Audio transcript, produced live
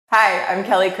Hi, I'm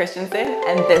Kellie Christensen,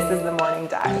 and this is The Morning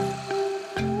Dive.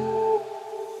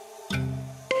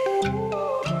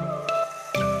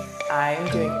 I'm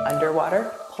doing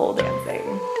underwater pole dancing.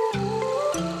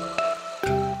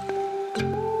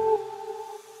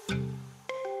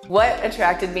 What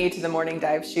attracted me to the morning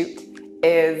dive shoot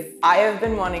is I have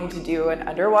been wanting to do an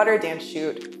underwater dance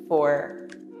shoot for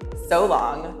so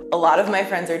long. A lot of my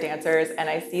friends are dancers and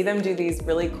I see them do these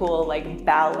really cool like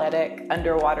balletic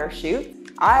underwater shoots.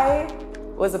 I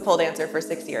was a pole dancer for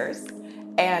 6 years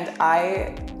and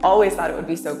I always thought it would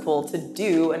be so cool to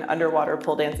do an underwater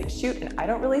pole dancing shoot, and I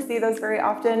don't really see those very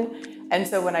often. And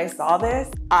so when I saw this,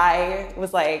 I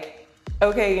was like,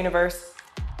 okay, universe,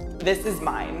 this is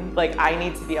mine. Like, I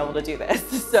need to be able to do this.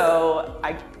 So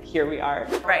here we are.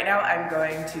 Right now I'm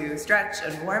going to stretch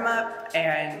and warm up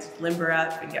and limber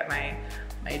up and get my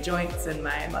joints and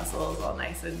my muscles all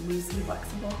nice and loose and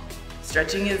flexible.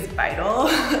 Stretching is vital.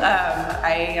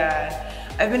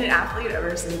 I've been an athlete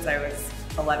ever since I was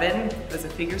 11. I was a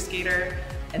figure skater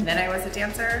and then I was a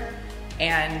dancer.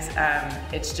 And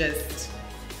it's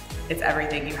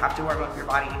everything. You have to warm up your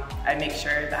body. I make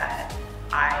sure that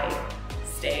I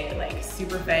stay like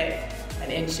super fit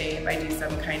and in shape. I do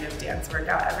some kind of dance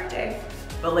workout every day.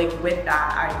 But like with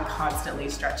that, I'm constantly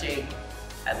stretching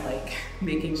and like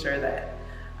making sure that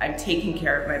I'm taking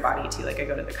care of my body too. Like I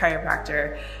go to the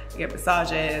chiropractor, I get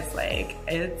massages, like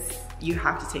you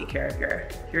have to take care of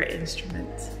your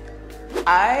instrument.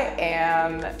 I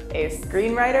am a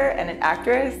screenwriter and an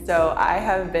actress, so I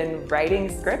have been writing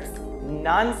scripts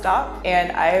non-stop,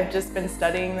 and I have just been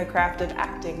studying the craft of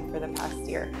acting for the past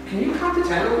year. Can you count the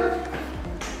time over?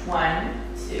 1,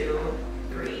 2,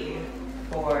 3,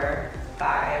 4,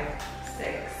 5,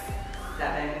 6,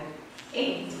 7,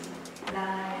 8,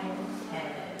 9, 10.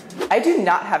 I do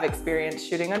not have experience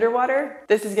shooting underwater.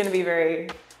 This is going to be very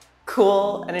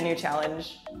cool and a new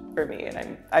challenge for me,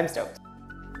 and I'm stoked.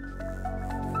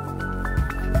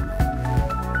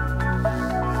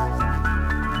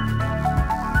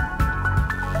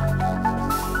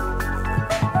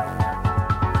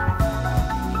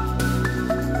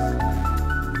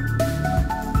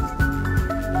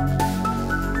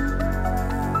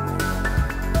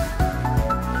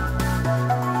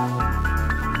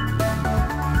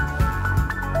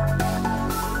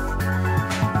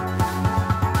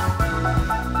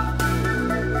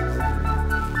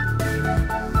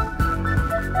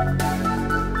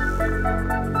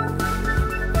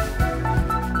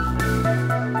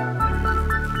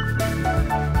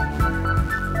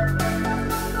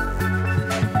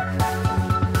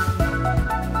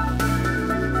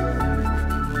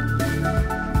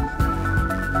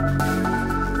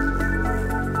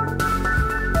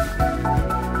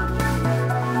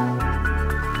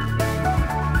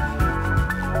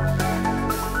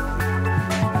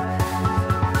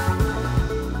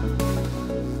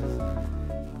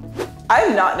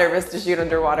 I'm not nervous to shoot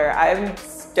underwater. I'm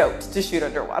stoked to shoot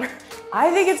underwater. I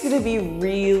think it's gonna be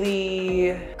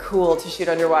really cool to shoot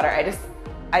underwater.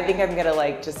 I think I'm gonna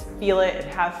like just feel it and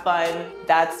have fun.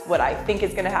 That's what I think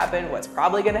is gonna happen. What's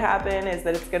probably gonna happen is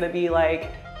that it's gonna be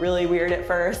like really weird at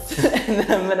first and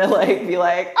then I'm gonna like be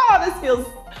like, oh, this feels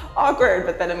awkward,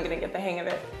 but then I'm gonna get the hang of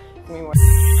it. It's gonna be more.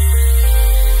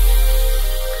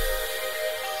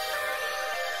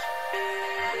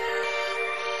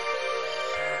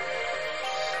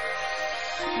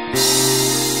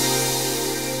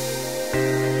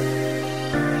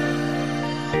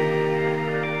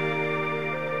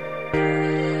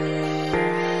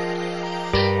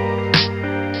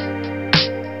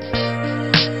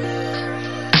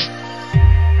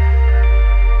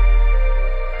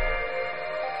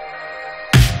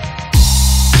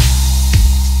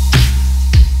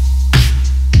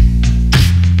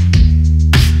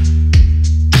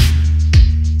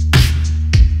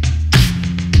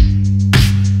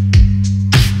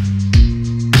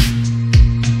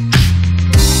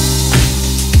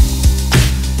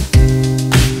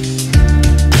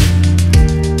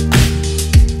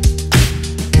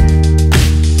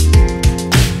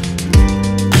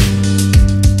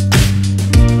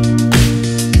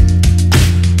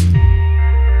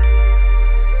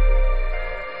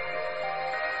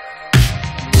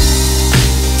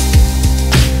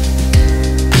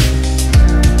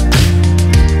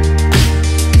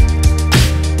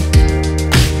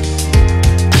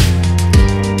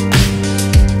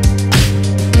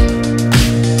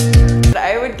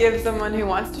 Give someone who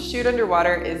wants to shoot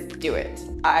underwater is do it.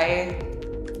 I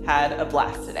had a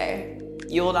blast today.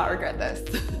 You will not regret this.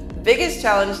 biggest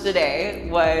challenge today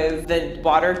was the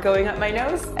water going up my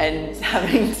nose and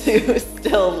having to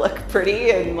still look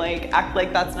pretty and like act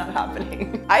like that's not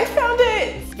happening. I found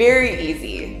it very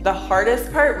easy. The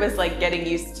hardest part was like getting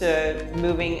used to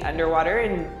moving underwater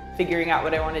and figuring out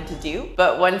what I wanted to do.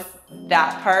 But once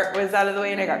that part was out of the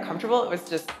way and I got comfortable, it was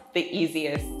just the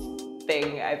easiest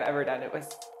thing I've ever done. It was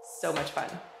so much fun.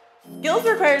 Skills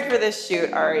required for this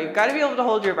shoot are you've got to be able to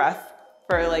hold your breath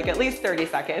for like at least 30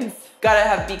 seconds.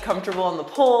 Gotta be comfortable on the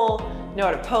pole, know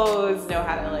how to pose, know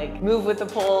how to like move with the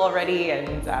pole already,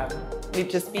 and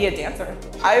just be a dancer.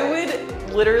 I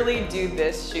would literally do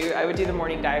this shoot, I would do the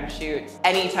morning dive shoot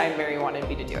anytime Mary wanted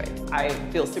me to do it. I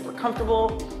feel super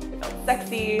comfortable, I felt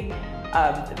sexy,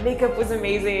 the makeup was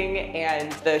amazing,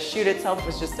 and the shoot itself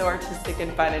was just so artistic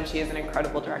and fun, and she is an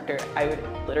incredible director. I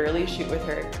would literally shoot with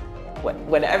her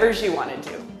whatever she wanted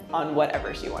to, on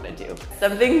whatever she wanted to.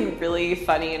 Something really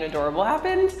funny and adorable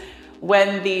happened.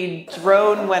 When the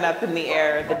drone went up in the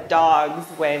air, the dogs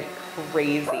went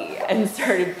crazy and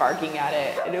started barking at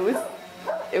it. And it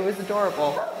was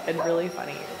adorable and really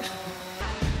funny.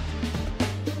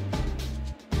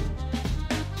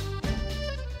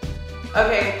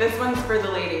 Okay, this one's for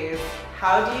the ladies.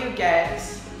 How do you get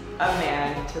a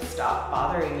man to stop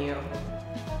bothering you?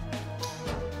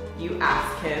 You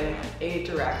ask him a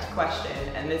direct question,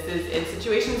 and this is in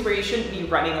situations where you shouldn't be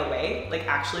running away, like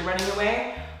actually running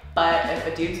away, but if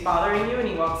a dude's bothering you and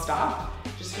he won't stop,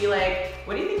 just be like,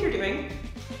 what do you think you're doing?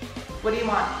 What do you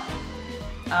want?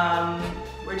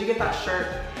 Where'd you get that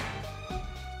shirt?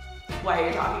 Why are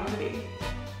you talking to me?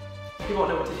 You won't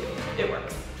know what to do. It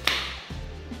works.